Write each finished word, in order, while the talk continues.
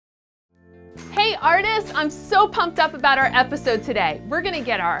artists, I'm so pumped up about our episode today. We're gonna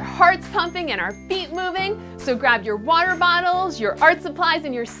get our hearts pumping and our feet moving, so grab your water bottles, your art supplies,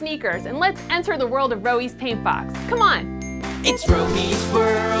 and your sneakers, and let's enter the world of Roey's Paintbox. Come on. It's Roey's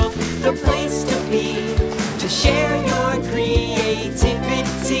World, the place to be, to share your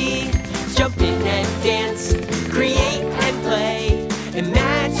creativity. Jump in and dance, create and play,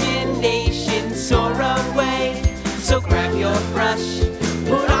 imagination soar away. So grab your brush,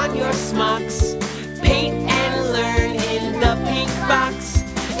 put on your smocks, paint and learn in the Paintbox.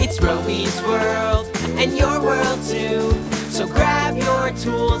 It's Roey's World, and your world too. So grab your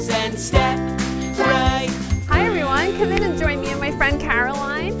tools and step right. Hi everyone, come in and join me and my friend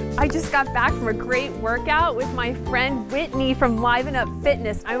Caroline. I just got back from a great workout with my friend Whitney from Liven Up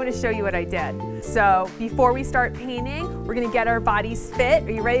Fitness. I want to show you what I did. So before we start painting, we're gonna get our bodies fit.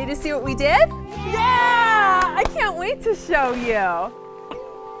 Are you ready to see what we did? Yeah! I can't wait to show you.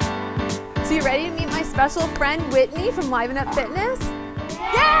 So you ready to meet my special friend Whitney from Liven Up Fitness?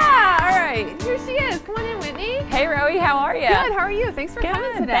 Yeah! All right, here she is. Come on in, Whitney. Hey, Roey, how are you? Good, how are you? Thanks for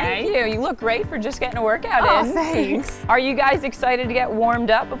coming today. Thank you. You look great for just getting a workout in. Oh, thanks. Are you guys excited to get warmed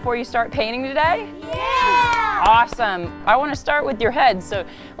up before you start painting today? Yeah! Awesome. I want to start with your head, so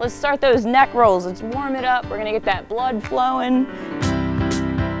let's start those neck rolls. Let's warm it up. We're going to get that blood flowing.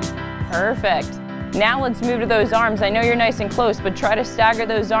 Perfect. Now let's move to those arms. I know you're nice and close, but try to stagger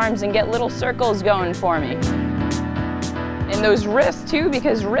those arms and get little circles going for me. And those wrists too,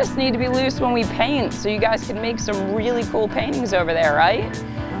 because wrists need to be loose when we paint, so you guys can make some really cool paintings over there, right?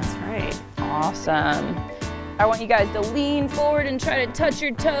 That's right. Awesome. I want you guys to lean forward and try to touch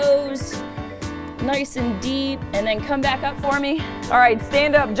your toes, nice and deep, and then come back up for me. All right,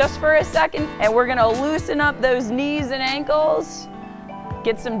 stand up just for a second, and we're gonna loosen up those knees and ankles,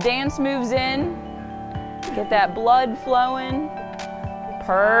 get some dance moves in, get that blood flowing.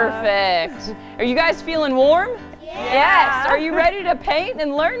 Perfect. Are you guys feeling warm? Yeah. Yes. Are you ready to paint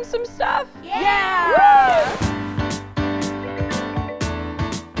and learn some stuff? Yeah! Woo!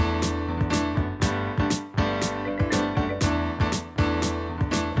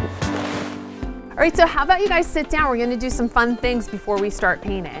 All right, so how about you guys sit down? We're gonna do some fun things before we start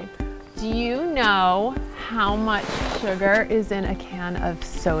painting. Do you know how much sugar is in a can of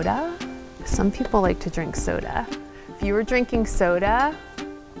soda? Some people like to drink soda. If you were drinking soda,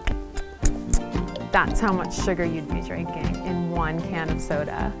 that's how much sugar you'd be drinking in one can of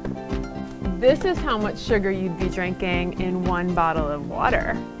soda. This is how much sugar you'd be drinking in one bottle of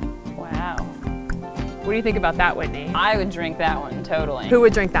water. Wow. What do you think about that, Whitney? I would drink that one, totally. Who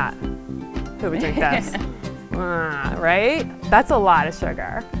would drink that? Who would drink this? Right? That's a lot of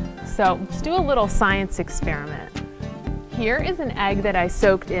sugar. So let's do a little science experiment. Here is an egg that I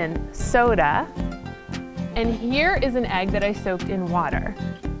soaked in soda, and here is an egg that I soaked in water,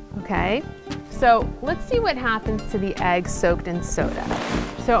 okay? So let's see what happens to the egg soaked in soda.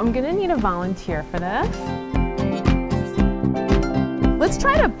 So I'm gonna need a volunteer for this. Let's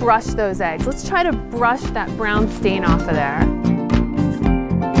try to brush those eggs. Let's try to brush that brown stain off of there.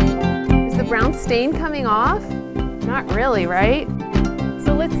 Is the brown stain coming off? Not really, right?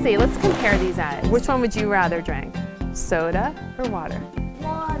 So let's see, let's compare these eggs. Which one would you rather drink? Soda or water?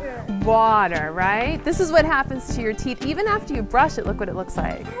 Water. Water, right? This is what happens to your teeth. Even after you brush it, look what it looks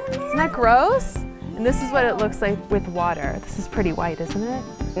like. Isn't that gross? And this is what it looks like with water. This is pretty white, isn't it?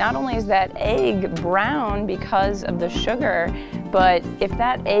 Not only is that egg brown because of the sugar, but if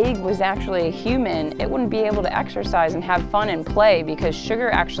that egg was actually a human, it wouldn't be able to exercise and have fun and play because sugar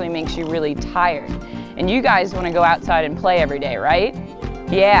actually makes you really tired. And you guys want to go outside and play every day, right?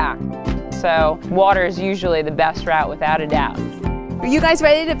 Yeah. So water is usually the best route without a doubt. Are you guys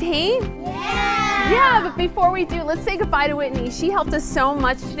ready to paint? Yeah! Yeah, but before we do, let's say goodbye to Whitney. She helped us so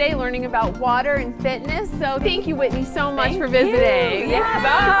much today learning about water and fitness. So thank you, Whitney, so much for visiting. Yeah,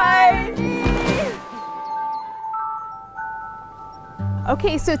 bye!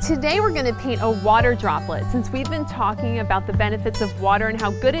 Okay, so today we're gonna paint a water droplet. Since we've been talking about the benefits of water and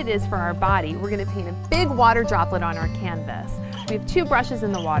how good it is for our body, we're gonna paint a big water droplet on our canvas. We have two brushes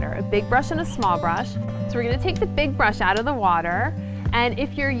in the water, a big brush and a small brush. So we're gonna take the big brush out of the water, and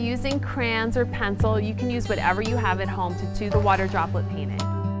if you're using crayons or pencil, you can use whatever you have at home to do the water droplet painting.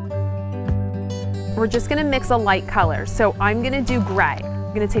 We're just gonna mix a light color. So I'm gonna do gray.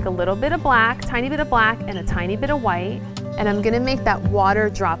 I'm gonna take a little bit of black, tiny bit of black, and a tiny bit of white, and I'm gonna make that water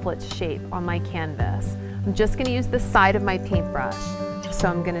droplet shape on my canvas. I'm just gonna use the side of my paintbrush. So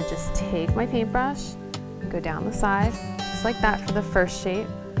I'm gonna just take my paintbrush, go down the side, just like that for the first shape,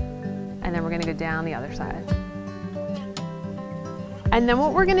 and then we're gonna go down the other side. And then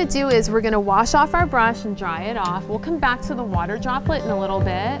what we're gonna do is we're gonna wash off our brush and dry it off. We'll come back to the water droplet in a little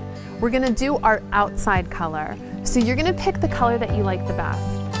bit. We're gonna do our outside color. So you're gonna pick the color that you like the best.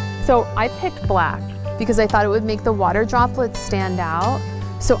 So I picked black because I thought it would make the water droplets stand out.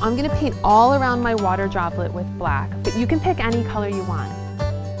 So I'm gonna paint all around my water droplet with black, but you can pick any color you want.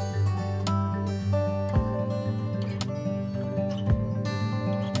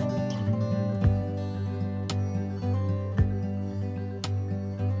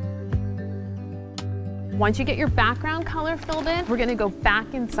 Once you get your background color filled in, we're gonna go back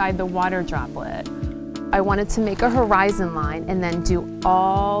inside the water droplet. I wanted to make a horizon line and then do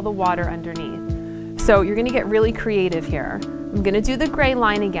all the water underneath. So you're gonna get really creative here. I'm gonna do the gray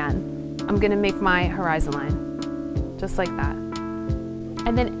line again. I'm gonna make my horizon line, just like that.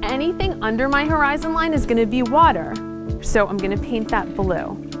 And then anything under my horizon line is gonna be water. So I'm gonna paint that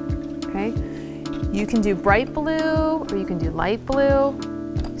blue, okay? You can do bright blue or you can do light blue.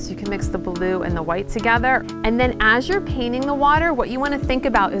 So you can mix the blue and the white together. And then as you're painting the water, what you want to think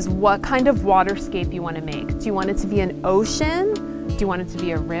about is what kind of waterscape you want to make. Do you want it to be an ocean? Do you want it to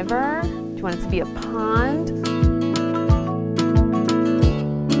be a river? Do you want it to be a pond?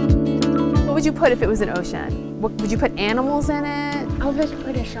 What would you put if it was an ocean? Would you put animals in it? I'll just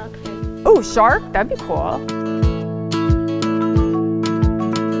put a shark fin. Oh, shark? That'd be cool.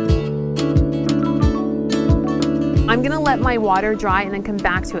 I'm gonna let my water dry and then come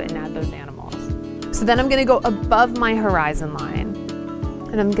back to it and add those animals. So then I'm gonna go above my horizon line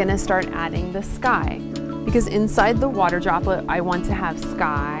and I'm gonna start adding the sky. Because inside the water droplet, I want to have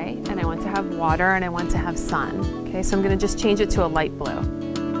sky and I want to have water and I want to have sun. Okay, so I'm gonna just change it to a light blue.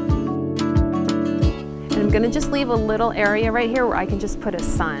 And I'm gonna just leave a little area right here where I can just put a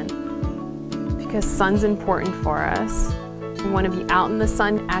sun. Because sun's important for us. We wanna be out in the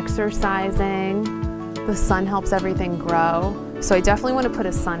sun exercising. The sun helps everything grow. So I definitely want to put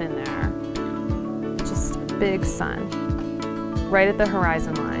a sun in there. Just a big sun, right at the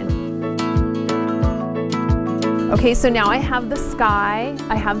horizon line. Okay, so now I have the sky,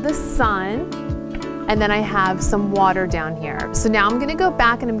 I have the sun, and then I have some water down here. So now I'm gonna go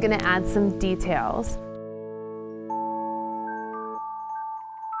back and I'm gonna add some details.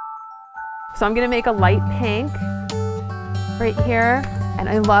 So I'm gonna make a light pink right here. And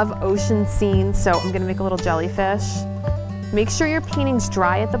I love ocean scenes, so I'm gonna make a little jellyfish. Make sure your painting's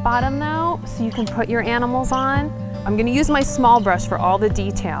dry at the bottom though, so you can put your animals on. I'm gonna use my small brush for all the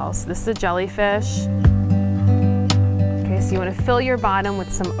details. This is a jellyfish. Okay, so you wanna fill your bottom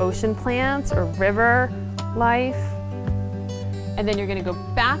with some ocean plants or river life. And then you're gonna go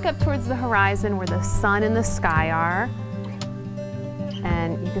back up towards the horizon where the sun and the sky are.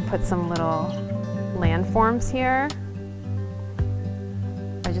 And you can put some little landforms here.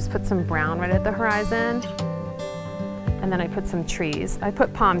 I just put some brown right at the horizon. And then I put some trees. I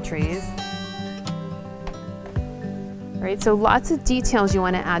put palm trees. Right, so lots of details you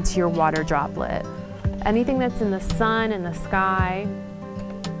want to add to your water droplet. Anything that's in the sun and the sky.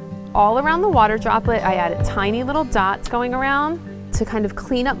 All around the water droplet, I added tiny little dots going around to kind of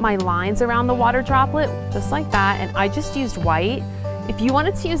clean up my lines around the water droplet, just like that. And I just used white. If you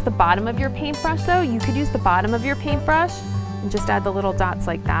wanted to use the bottom of your paintbrush though, you could use the bottom of your paintbrush and just add the little dots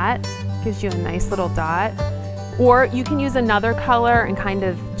like that. Gives you a nice little dot. Or you can use another color and kind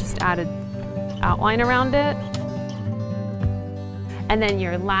of just add an outline around it. And then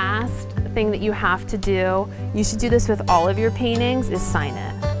your last thing that you have to do, you should do this with all of your paintings, is sign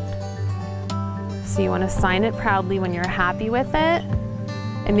it. So you want to sign it proudly when you're happy with it.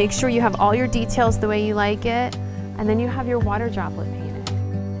 And make sure you have all your details the way you like it. And then you have your water droplet painted.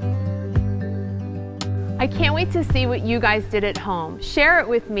 I can't wait to see what you guys did at home. Share it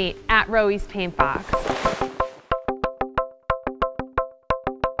with me at Roey's Paintbox.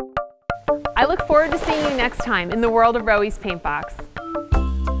 I look forward to seeing you next time in the world of Roey's Paintbox.